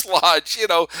Moose Lodge,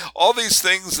 all these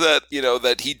things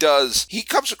that he does. He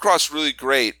comes across really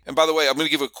great. And by the way, I'm going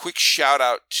to give a quick shout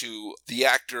out to the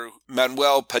actor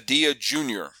Manuel Padilla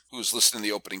Jr., who's listed in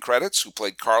the opening credits, who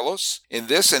played Carlos in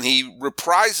this, and he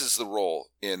reprises the role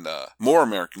in More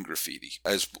American Graffiti,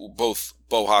 as both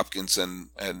Bo Hopkins and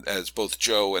as both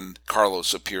Joe and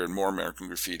Carlos appear in More American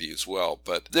Graffiti as well.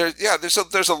 But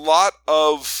there's a lot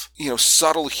of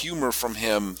subtle humor from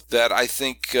him that I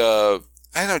think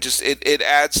it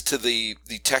adds to the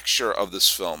texture of this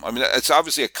film. I mean, it's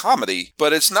obviously a comedy,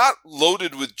 but it's not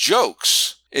loaded with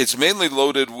jokes. It's mainly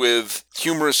loaded with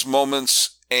humorous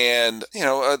moments and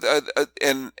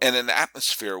and an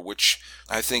atmosphere which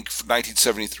I think for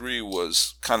 1973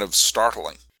 was kind of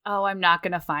startling. Oh, I'm not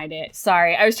going to find it.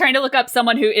 Sorry. I was trying to look up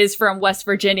someone who is from West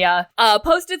Virginia.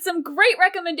 Posted some great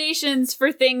recommendations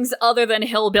for things other than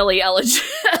Hillbilly Elegy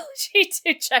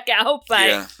to check out.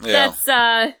 But that's,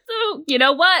 so, you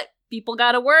know what? People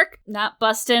gotta work, not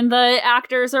busting the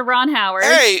actors or Ron Howard.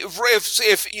 Hey,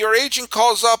 if your agent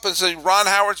calls up and says Ron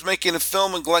Howard's making a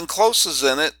film and Glenn Close is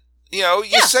in it,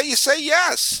 you say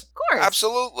yes. Of course.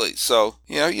 Absolutely. So,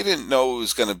 you didn't know it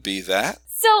was going to be that.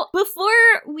 So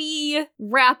before we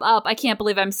wrap up, I can't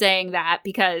believe I'm saying that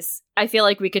because I feel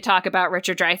like we could talk about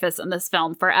Richard Dreyfuss in this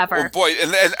film forever. Oh boy,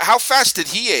 and how fast did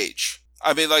he age?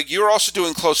 I mean, you're also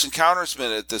doing Close Encounters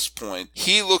Men at this point.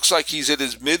 He looks like he's in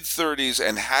his mid-30s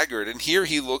and haggard, and here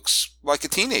he looks like a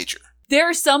teenager. There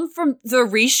are some from the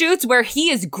reshoots where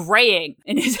he is graying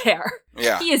in his hair.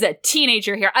 Yeah. He is a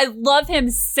teenager here. I love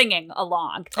him singing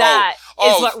along. That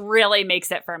is what really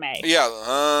makes it for me. Yeah.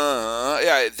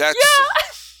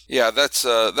 That's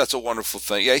a wonderful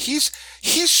thing. Yeah, he's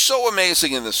so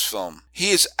amazing in this film.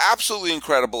 He is absolutely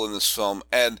incredible in this film,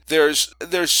 and there's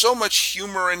so much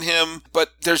humor in him,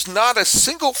 but there's not a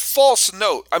single false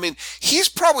note. I mean, he's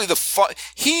probably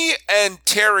he and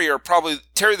Terry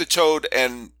the Toad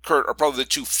and Kurt are probably the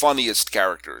two funniest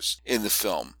characters in the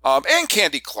film. And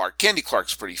Candy Clark. Candy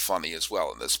Clark's pretty funny as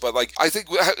well in this, but I think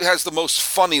has the most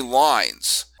funny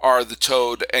lines are the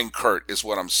Toad and Kurt is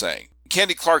what I'm saying.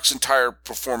 Candy Clark's entire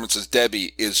performance as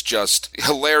Debbie is just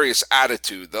hilarious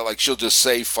attitude. That she'll just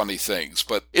say funny things.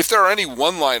 But if there are any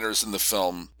one-liners in the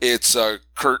film, it's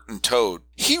Kurt and Toad.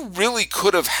 He really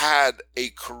could have had a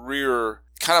career,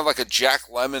 kind of like a Jack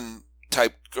Lemmon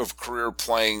type of career,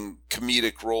 playing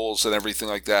comedic roles and everything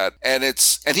like that. And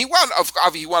he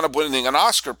wound up winning an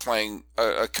Oscar playing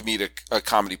a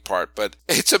comedy part. But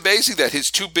it's amazing that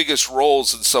his two biggest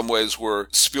roles in some ways were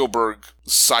Spielberg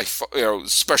sci-fi,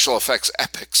 special effects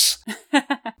epics.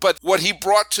 But what he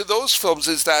brought to those films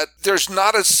is that there's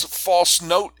not a false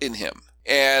note in him.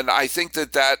 And I think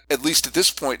that at least at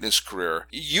this point in his career,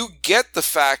 you get the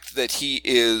fact that he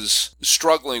is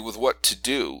struggling with what to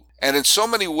do. And in so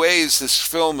many ways, this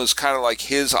film is kind of like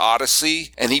his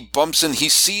odyssey, and he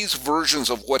sees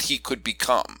versions of what he could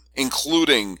become,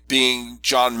 including being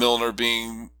John Milner,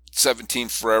 being 17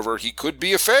 Forever. He could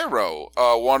be a pharaoh,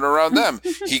 wander around them.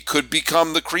 He could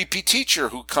become the creepy teacher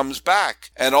who comes back.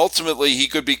 And ultimately, he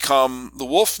could become the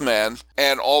Wolfman,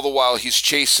 and all the while he's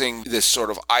chasing this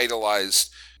sort of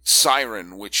idolized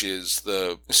Siren, which is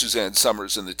the Suzanne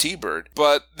Summers and the T-Bird.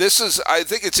 But I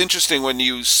think it's interesting when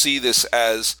you see this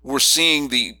as we're seeing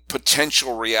the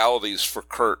potential realities for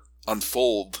Kurt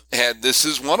unfold, and this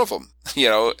is one of them,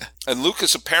 and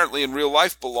Lucas apparently in real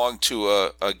life belonged to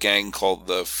a gang called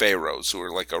the Pharaohs, who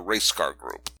are like a race car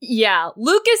group. Yeah,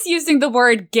 Lucas using the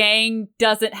word gang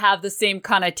doesn't have the same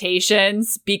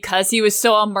connotations because he was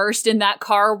so immersed in that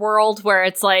car world where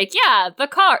it's like, yeah, the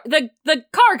car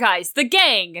guys, the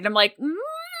gang, and I'm like,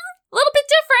 a little bit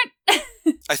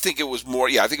different. I think it was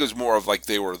more of like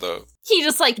they were he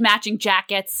just liked matching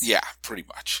jackets. Yeah, pretty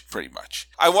much.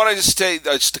 I wanted to say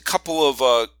just a couple of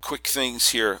quick things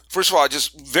here. First of all,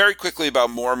 just very quickly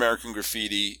about More American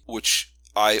Graffiti, which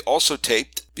I also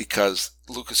taped because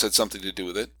Lucas had something to do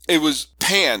with it. It was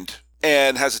panned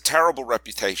and has a terrible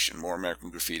reputation, More American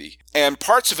Graffiti. And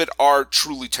parts of it are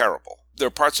truly terrible. There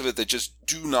are parts of it that just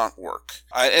do not work.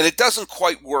 And it doesn't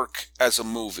quite work as a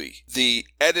movie. The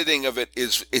editing of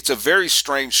it's a very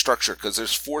strange structure because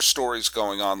there's 4 stories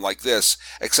going on like this,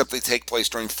 except they take place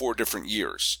during 4 different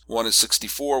years. One is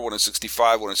 64, one is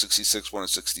 65, one is 66, one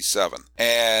is 67.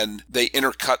 And they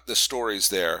intercut the stories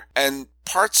there. And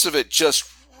parts of it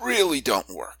just really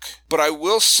don't work. But I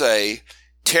will say,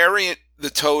 Terry the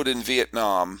Toad in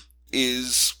Vietnam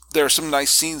there are some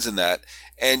nice scenes in that.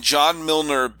 And John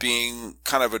Milner being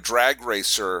kind of a drag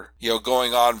racer,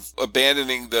 going on,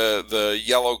 abandoning the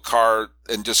yellow car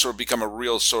and just sort of become a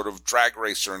real sort of drag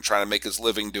racer and trying to make his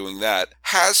living doing that,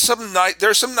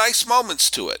 there's some nice moments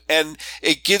to it. And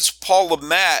it gives Paul Le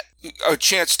Mat a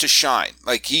chance to shine.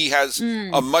 Like he has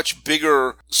a much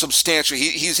bigger, substantial,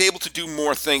 he's able to do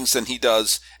more things than he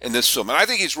does in this film. And I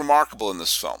think he's remarkable in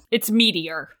this film. It's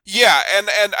meteor. Yeah.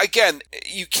 And again,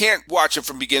 you can't watch it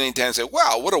from beginning to end and say,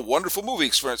 wow, what a wonderful movie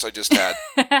experience I just had.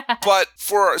 But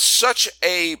for such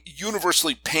a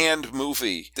universally panned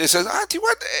movie, they said, do you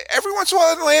want, every once in a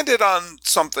while it landed on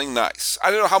something nice.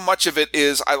 I don't know how much of it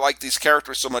is I like these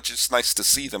characters so much it's nice to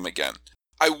see them again.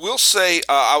 I will say,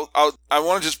 I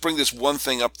want to just bring this one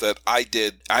thing up that I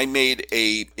did. I made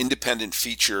a independent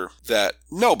feature that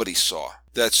nobody saw,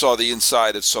 that saw the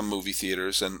inside of some movie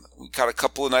theaters, and we got a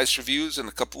couple of nice reviews and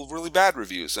a couple of really bad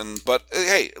reviews. But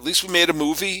hey, at least we made a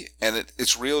movie, and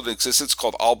it's real, it exists. It's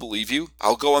called I'll Believe You.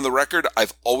 I'll go on the record,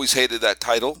 I've always hated that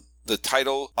title. The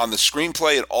title on the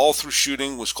screenplay and all through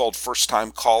shooting was called First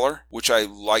Time Caller, which I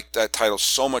liked that title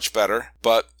so much better.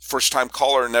 But First Time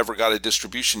Caller never got a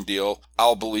distribution deal.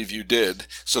 I'll Believe You did.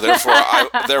 So therefore,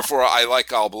 I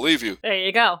like I'll Believe You. There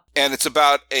you go. And it's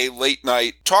about a late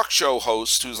night talk show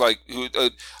host who's a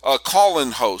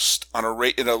call-in host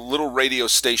in a little radio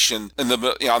station on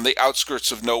the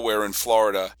outskirts of nowhere in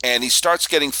Florida. And he starts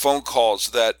getting phone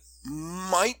calls that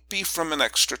might be from an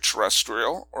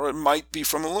extraterrestrial or it might be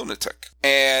from a lunatic.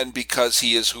 And because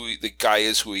the guy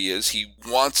is who he is, he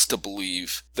wants to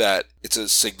believe that it's a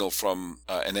signal from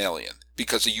an alien.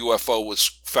 Because a UFO was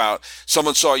found,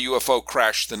 someone saw a UFO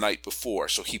crash the night before,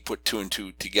 so he put 2 and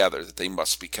 2 together that they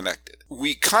must be connected.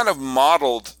 We kind of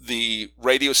modeled the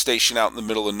radio station out in the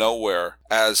middle of nowhere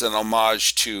as an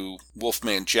homage to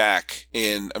Wolfman Jack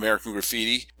in American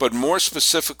Graffiti, but more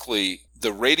specifically,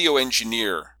 the radio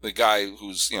engineer, the guy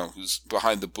who's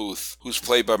behind the booth, who's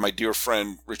played by my dear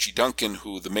friend Richie Duncan,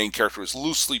 who the main character is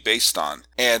loosely based on.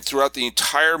 And throughout the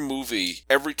entire movie,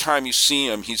 every time you see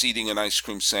him, he's eating an ice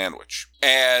cream sandwich.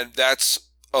 And that's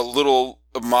a little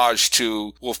homage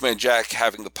to Wolfman Jack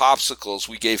having the popsicles.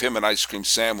 We gave him an ice cream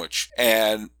sandwich.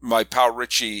 And my pal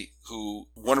Richie,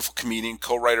 wonderful comedian,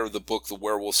 co-writer of the book, The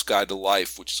Werewolf's Guide to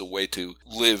Life, which is a way to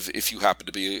live if you happen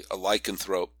to be a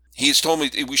lycanthrope. He's told me,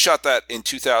 we shot that in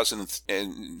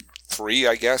 2003,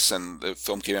 I guess, and the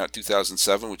film came out in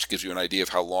 2007, which gives you an idea of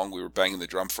how long we were banging the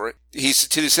drum for it. He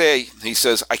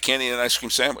says, I can't eat an ice cream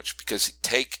sandwich because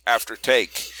take after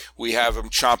take, we have him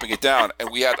chomping it down. And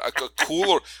we had a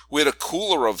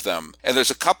cooler of them. And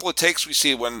there's a couple of takes we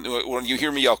see when you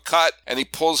hear me yell cut, and he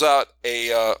pulls out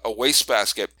a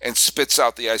wastebasket and spits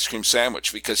out the ice cream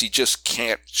sandwich because he just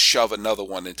can't shove another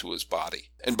one into his body.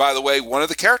 And by the way, one of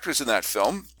the characters in that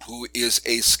film, who is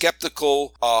a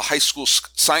skeptical high school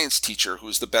science teacher who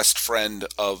is the best friend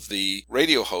of the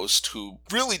radio host, who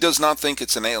really does not think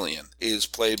it's an alien, is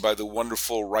played by the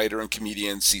wonderful writer and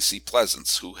comedian CeCe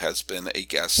Pleasance, who has been a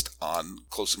guest on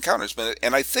Close Encounters.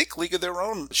 And I think League of Their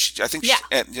Own. I think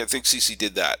CeCe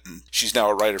did that. And she's now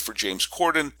a writer for James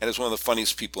Corden and is one of the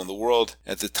funniest people in the world.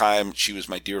 At the time, she was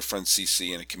my dear friend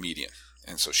CeCe and a comedian.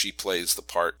 And so she plays the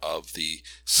part of the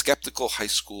skeptical high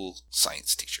school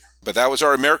science teacher. But that was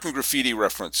our American Graffiti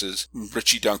references.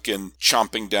 Richie Duncan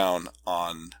chomping down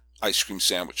on ice cream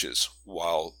sandwiches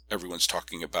while everyone's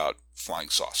talking about flying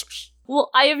saucers. Well,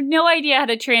 I have no idea how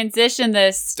to transition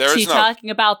this talking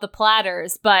about the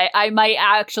Platters, but I might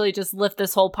actually just lift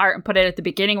this whole part and put it at the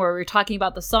beginning where we're talking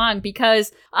about the song,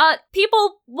 because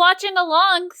people watching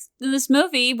along in this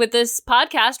movie with this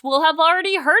podcast will have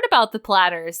already heard about the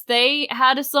Platters. They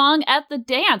had a song at the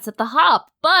dance, at the hop,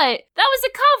 but that was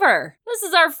a cover. This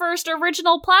is our first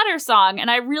original Platter song, and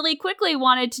I really quickly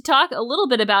wanted to talk a little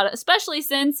bit about it, especially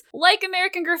since, like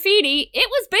American Graffiti, it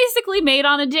was basically made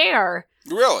on a dare.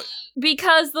 Really?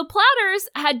 Because the Platters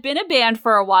had been a band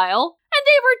for a while, and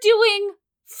they were doing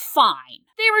fine.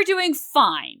 They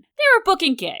were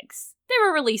booking gigs. They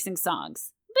were releasing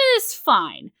songs. But it's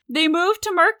fine. They moved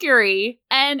to Mercury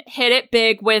and hit it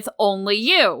big with Only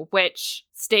You, which,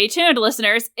 stay tuned,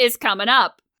 listeners, is coming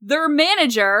up. Their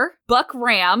manager, Buck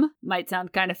Ram, might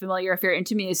sound kind of familiar if you're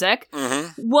into music,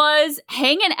 was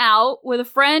hanging out with a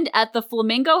friend at the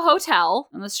Flamingo Hotel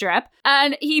on the Strip,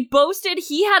 and he boasted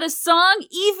he had a song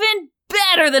even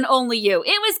better than Only You.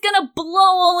 It was gonna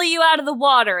blow Only You out of the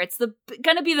water. It's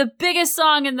gonna be the biggest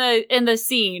song in the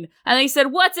scene. And they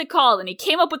said, "What's it called?" And he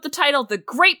came up with the title, The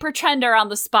Great Pretender, on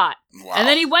the spot. Wow. And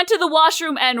then he went to the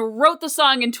washroom and wrote the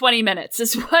song in 20 minutes,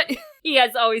 is what he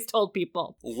has always told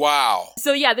people. Wow.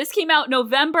 So yeah, this came out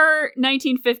November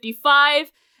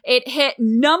 1955. It hit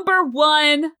number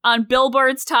 1 on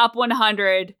Billboard's Top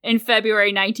 100 in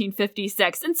February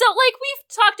 1956. And so, like,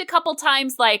 we've talked a couple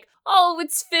times, like, oh,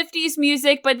 it's 50s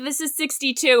music, but this is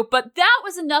 62. But that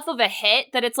was enough of a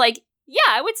hit that it's like, yeah,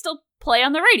 I would still play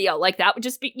on the radio. Like, that would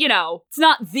just be, it's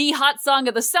not the hot song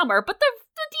of the summer, but the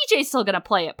DJ's still gonna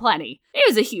play it plenty. It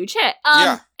was a huge hit.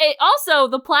 It also,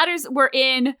 the Platters were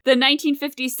in the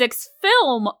 1956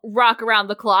 film Rock Around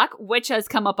the Clock, which has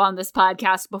come up on this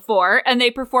podcast before, and they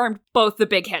performed both the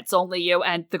big hits, Only You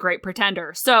and The Great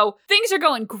Pretender. So things are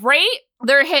going great.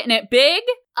 They're hitting it big.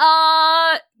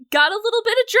 Got a little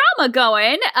bit of drama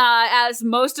going, as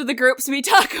most of the groups we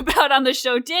talk about on the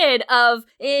show did,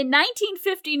 in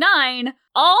 1959,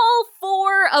 all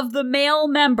 4 of the male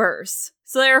members,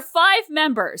 so there are 5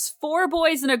 members, 4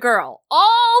 boys and a girl,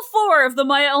 all 4 of the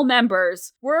male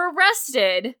members were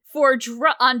arrested for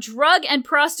on drug and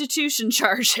prostitution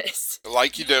charges.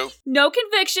 Like you do. No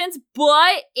convictions,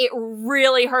 but it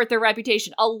really hurt their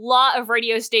reputation. A lot of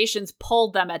radio stations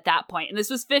pulled them at that point, and this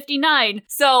was 59.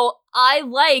 So I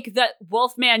like that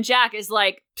Wolfman Jack is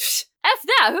like, F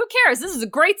that, who cares? This is a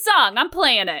great song. I'm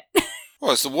playing it.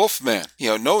 Well, it's the Wolfman.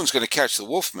 No one's going to catch the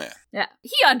Wolfman. Yeah,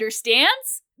 he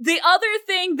understands. The other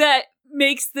thing that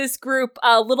makes this group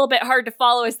a little bit hard to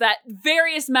follow is that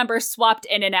various members swapped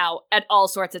in and out at all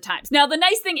sorts of times. Now, the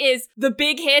nice thing is the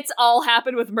big hits all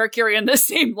happened with Mercury in the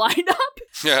same lineup.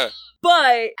 Yeah.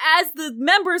 But as the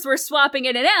members were swapping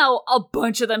in and out, a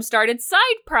bunch of them started side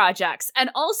projects. And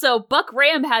also, Buck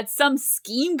Ram had some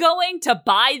scheme going to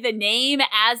buy the name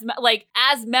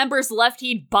as members left,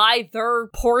 he'd buy their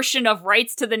portion of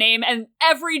rights to the name. And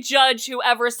every judge who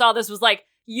ever saw this was like,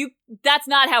 that's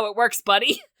not how it works,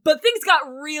 buddy. But things got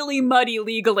really muddy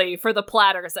legally for the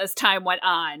Platters as time went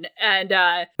on. And,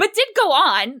 but did go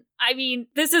on. I mean,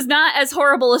 this is not as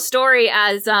horrible a story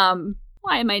as,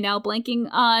 why am I now blanking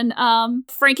on,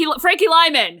 Frankie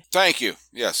Lyman? Thank you.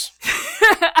 Yes.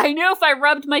 I knew if I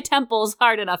rubbed my temples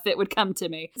hard enough, it would come to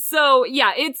me. So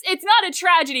yeah, it's not a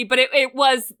tragedy, but it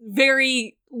was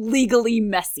very legally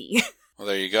messy. Well,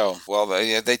 there you go. Well,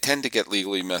 they tend to get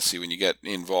legally messy when you get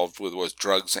involved with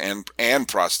drugs and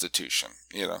prostitution,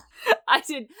 I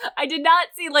did not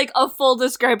see like a full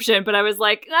description, but I was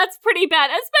like, that's pretty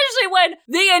bad, especially when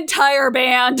the entire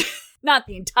band, not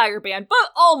the entire band,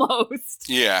 but almost.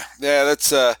 Yeah,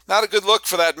 that's not a good look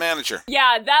for that manager.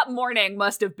 Yeah, that morning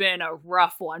must have been a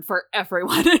rough one for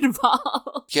everyone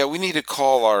involved. Yeah, we need to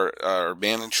call our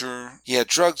manager. Yeah,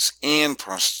 drugs and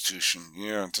prostitution.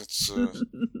 Yeah, that's...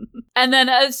 And then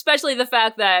especially the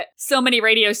fact that so many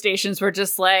radio stations were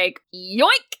just like,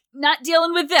 yoink, not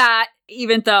dealing with that.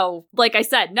 Even though, like I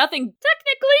said, nothing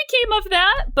technically came of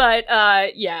that. But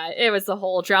yeah, it was a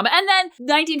whole drama. And then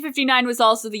 1959 was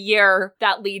also the year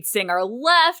that lead singer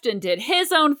left and did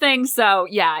his own thing. So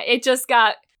yeah, it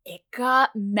got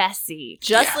messy.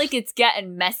 Just like it's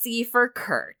getting messy for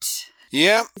Kurt.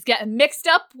 Yeah. He's getting mixed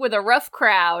up with a rough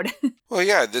crowd. Well,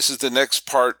 yeah, this is the next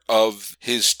part of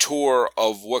his tour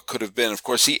of what could have been. Of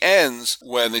course, he ends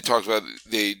when they talk about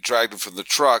they dragged him from the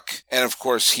truck. And, of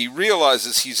course, he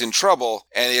realizes he's in trouble,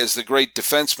 and he has the great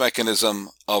defense mechanism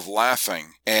of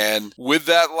laughing. And with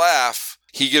that laugh,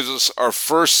 he gives us our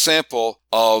first sample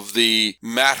of the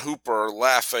Matt Hooper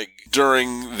laughing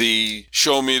during the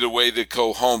Show Me the Way to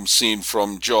Go Home scene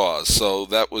from Jaws. So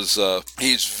that was,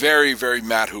 he's very, very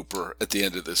Matt Hooper at the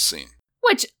end of this scene.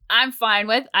 Which I'm fine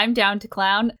with. I'm down to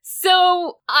clown.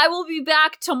 So I will be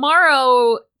back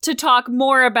tomorrow to talk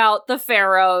more about the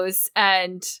Pharaohs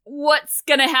and what's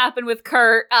gonna happen with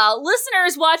Kurt.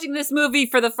 Listeners watching this movie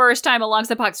for the first time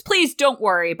alongside podcasts, please don't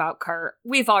worry about Kurt.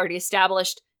 We've already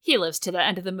established he lives to the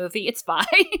end of the movie. It's fine.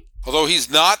 Although he's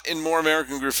not in More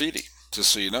American Graffiti,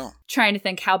 just so you know. Trying to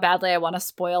think how badly I want to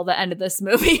spoil the end of this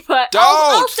movie, but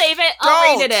I'll save it.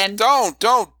 I'll read it in. Don't.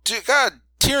 God,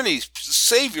 Tierney,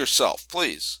 save yourself,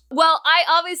 please. Well, I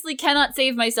obviously cannot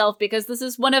save myself because this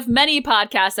is one of many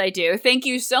podcasts I do. Thank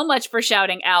you so much for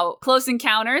shouting out Close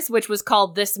Encounters, which was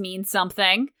called This Means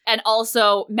Something, and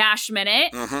also MASH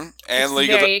Minute. Mm-hmm. And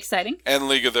very exciting. And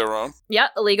League of Their Own. Yep,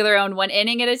 A League of Their Own, one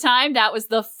inning at a time. That was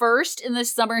the first in the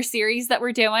summer series that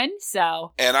we're doing,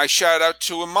 so. And I shout out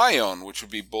to my own, which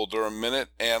would be Bull Durham Minute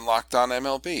and Locked On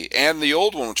MLB. And the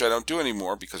old one, which I don't do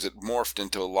anymore because it morphed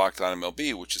into Locked On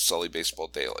MLB, which is Sully Baseball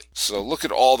Daily. So look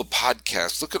at all the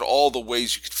podcasts. Look at all the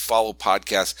ways you can follow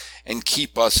podcasts and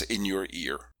keep us in your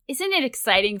ear. Isn't it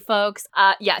exciting, folks?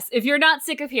 Yes, if you're not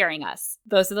sick of hearing us,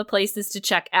 those are the places to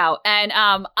check out. And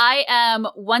I am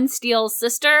One Steel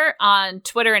Sister on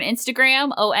Twitter and Instagram,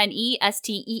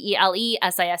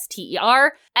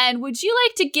 ONESTEELESISTER. And would you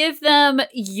like to give them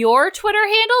your Twitter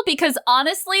handle? Because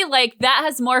honestly, like, that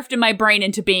has morphed in my brain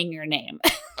into being your name.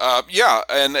 Yeah,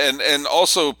 and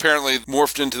also apparently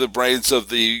morphed into the brains of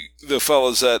the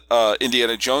fellas at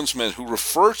Indiana Jones Men who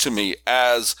refer to me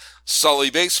as Sully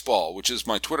Baseball, which is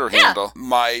my Twitter handle.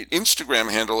 My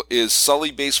Instagram handle is Sully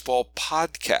Baseball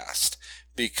Podcast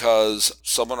because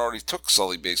someone already took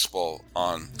Sully Baseball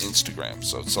on Instagram.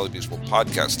 So it's Sully Baseball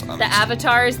Podcast on The Instagram.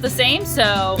 avatar is the same,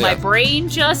 so my brain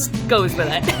just goes with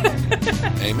it.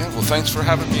 Amen. Well, thanks for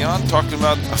having me on, talking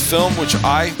about a film which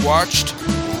I watched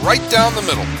right down the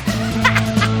middle.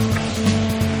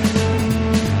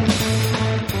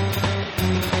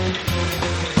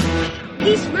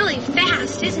 He's really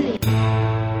fast, isn't he?